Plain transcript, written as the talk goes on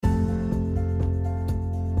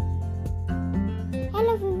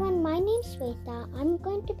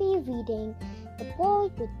reading The Boy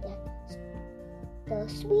with the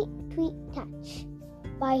Sweet Tweet Touch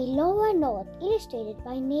by Laura North, illustrated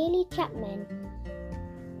by Nellie Chapman.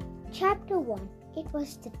 Chapter 1. It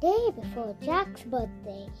was the day before Jack's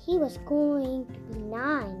birthday. He was going to be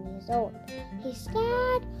 9 years old. His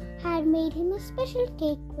dad had made him a special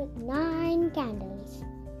cake with 9 candles.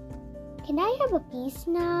 "Can I have a piece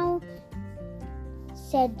now?"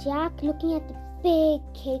 said Jack, looking at the big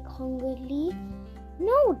cake hungrily.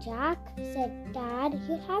 "No, Jack," said Dad.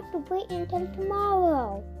 "You'll have to wait until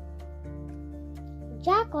tomorrow."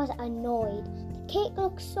 Jack was annoyed. The cake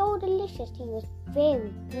looked so delicious. He was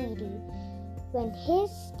very greedy. When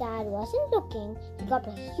his dad wasn't looking, he got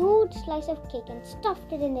a huge slice of cake and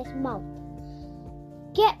stuffed it in his mouth.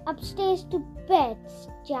 "Get upstairs to bed,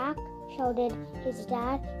 Jack," shouted his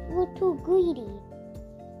dad. "You were too greedy."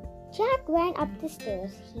 Jack ran up the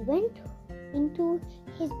stairs. He went into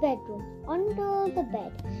his bedroom. Under the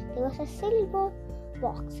bed, there was a silver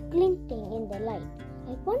box glinting in the light.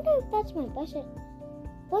 "I wonder if that's my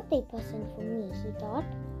birthday present for me," he thought.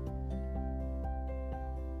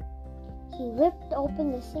 He ripped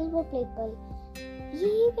open the silver paper.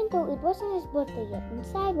 Even though it wasn't his birthday yet,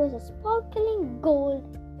 inside was a sparkling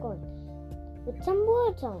gold coin with some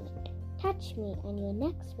words on it. "Touch me and your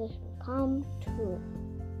next wish will come true."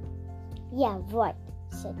 "Yeah, right,"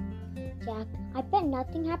 said Jack. "I bet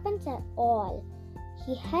nothing happens at all."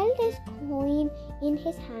 He held his coin in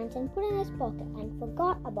his hands and put it in his pocket and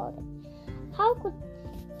forgot about it. How could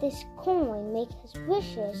this coin make his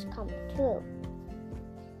wishes come true?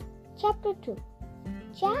 Chapter 2.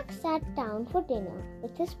 Jack sat down for dinner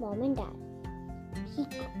with his mom and dad.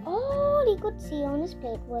 All he could see on his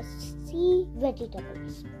plate was sea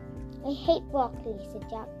vegetables. "I hate broccoli," said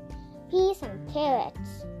Jack. "Peas and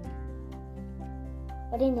carrots."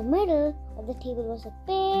 But in the middle of the table was a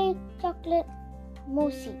big chocolate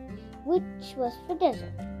mousse, which was for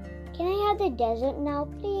dessert. "Can I have the dessert now,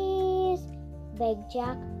 please?" begged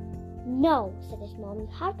Jack. "No," said his mom. "You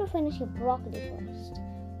have to finish your broccoli first."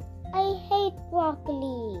 "I hate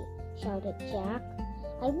broccoli," shouted Jack.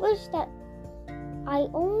 "I wish that I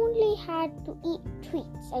only had to eat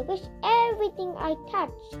treats. I wish everything I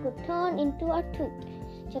touched could turn into a treat."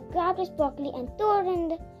 Jack grabbed his broccoli and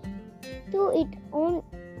threw it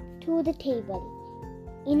onto the table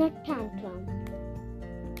in a tantrum.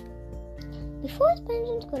 Before his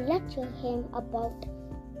parents could lecture him about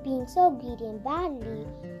being so greedy and badly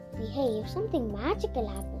behaved, something magical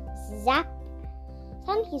happened. Zap!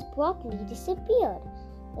 Suddenly his broccoli disappeared.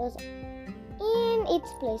 There was in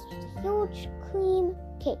its place was a huge cream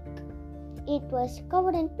cake. It was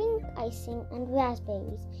covered in pink icing and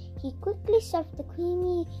raspberries. He quickly stuffed the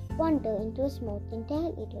creamy wonder into his mouth until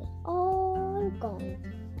it was all gone.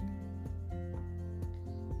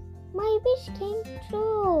 "My wish came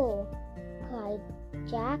true!" cried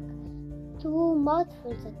Jack, through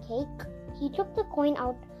mouthfuls of cake. He took the coin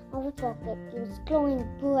out of his pocket. It was glowing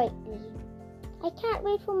brightly. "I can't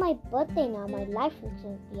wait for my birthday now. My life is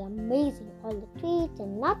going to be amazing. All the treats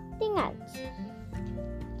and nothing else,"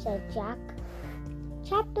 said Jack.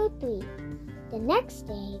 Chapter 3. The next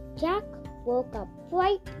day, Jack woke up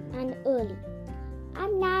bright and early.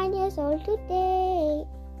 "I'm 9 years old today,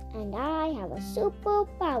 and I have a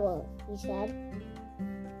superpower," he said.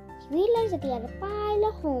 He realized that he had a pile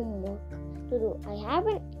of homework to do. "I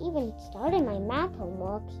haven't even started my math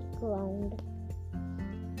homework," he groaned.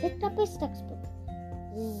 Picked up his textbook.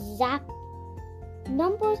 Zap!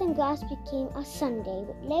 Numbers and graphs became a sundae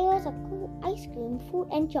with layers of ice cream, fruit,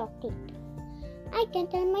 and chocolate. "I can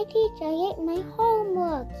tell my teacher I ate my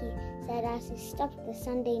homework," he said as he stuffed the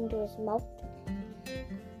sundae into his mouth.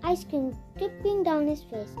 Ice cream dripping down his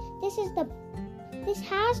face. This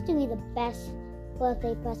has to be the best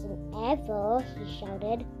birthday present ever," he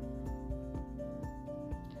shouted.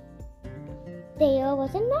 There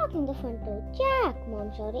was a knock on the front door. "Jack,"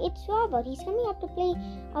 Mom shouted, "it's Robert. He's coming up to play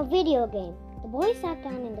a video game." The boy sat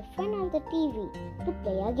down in the front of the TV to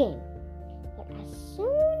play a game. But as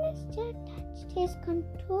soon as Jack touched his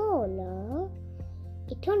controller,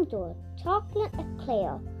 it turned into a chocolate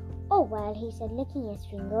eclair. "Oh well," he said, licking his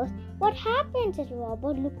fingers. "What happened?" said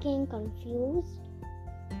Robert, looking confused.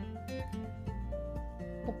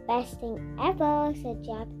 "The best thing ever," said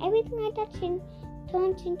Jack. "Everything I touch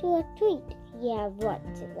turns into a treat." "Yeah, what?"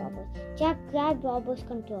 said Robert. Jack grabbed Robert's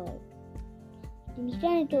controller and he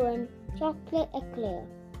turned into a chocolate eclair.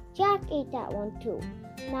 Jack ate that one too.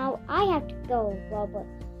 "Now I have to go,"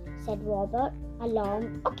 said Robert.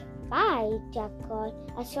 "Alarm." "Okay, bye," Jack called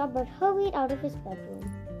as Robert hurried out of his bedroom.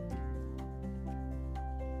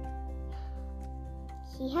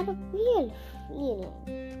 He had a real feeling.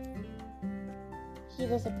 He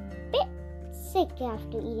was a bit sick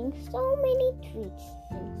after eating so many treats,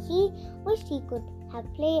 and he wished he could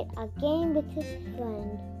have played again with his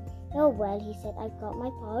friend. Oh well, he said, I've got my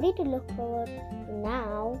party to look forward to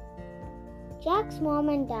now. Jack's mom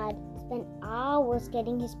and dad spent hours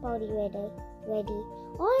getting his party ready.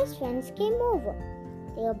 All his friends came over.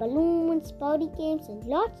 There were balloons, party games, and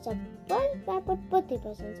lots of well-papered birthday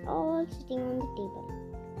presents all sitting on the table.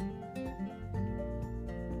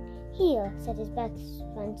 Here, said his best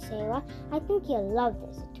friend Sarah, I think you'll love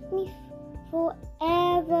this. It took me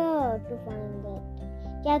forever to find it.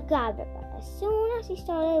 Jack grabbed it, but as soon as he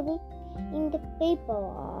started ripping the paper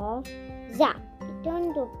off, zap! It turned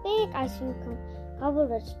into a big ice cream cone covered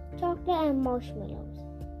with chocolate and marshmallows.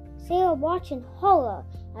 Sarah watched in horror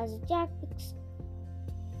as Jack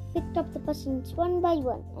picked up the presents one by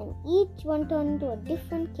one, and each one turned into a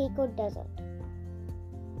different cake or dessert.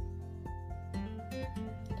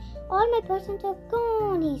 All my presents are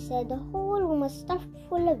gone, he said. The whole room was stuffed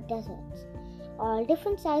full of desserts, all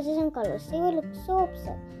different sizes and colors. Sarah looked so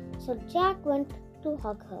upset, so Jack went to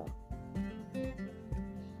hug her.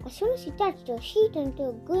 As soon as he touched her, she turned into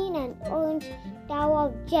a green and orange tower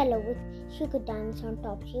of jello with sugar diamonds on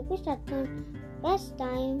top. She wished that turned the best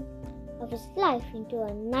time of his life into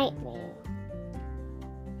a nightmare.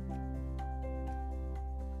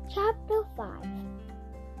 Chapter 5.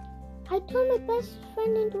 I turned my best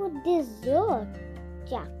friend into a dessert,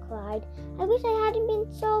 Jack cried. I wish I hadn't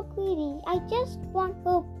been so greedy. I just want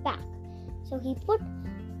her back. So he put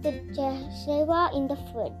the Sarah in the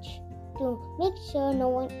fridge to make sure no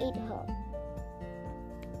one ate her.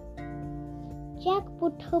 Jack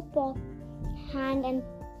put her hand in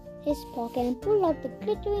his pocket and pulled out the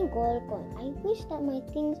glittering gold coin. I wish that my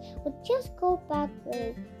things would just go back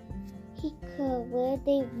where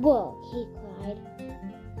they were, he cried.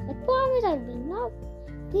 I promise I will not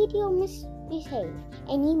greedy or misbehave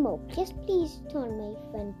anymore. Just please turn my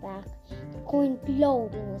friend back. The coin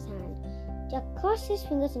glowed in his hand. Jack crossed his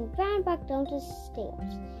fingers and ran back down the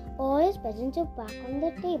stairs. All his presents were back on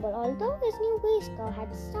the table, although his new waistcoat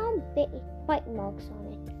had some big bite marks on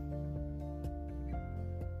it.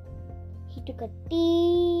 He took a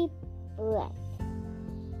deep breath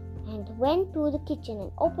and went to the kitchen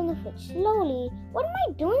and opened the fridge slowly. What am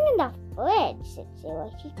I doing in the fridge? Said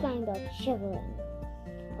Sarah. She climbed out shivering.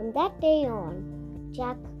 From that day on,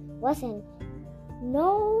 Jack wasn't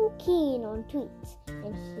no keen on treats,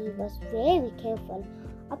 and he was very careful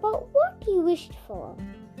about what he wished for.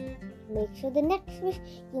 Make sure the next wish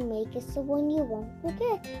you make is the one you won't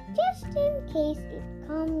forget, just in case it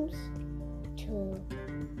comes true.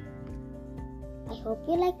 I hope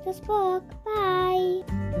you like this book. Bye.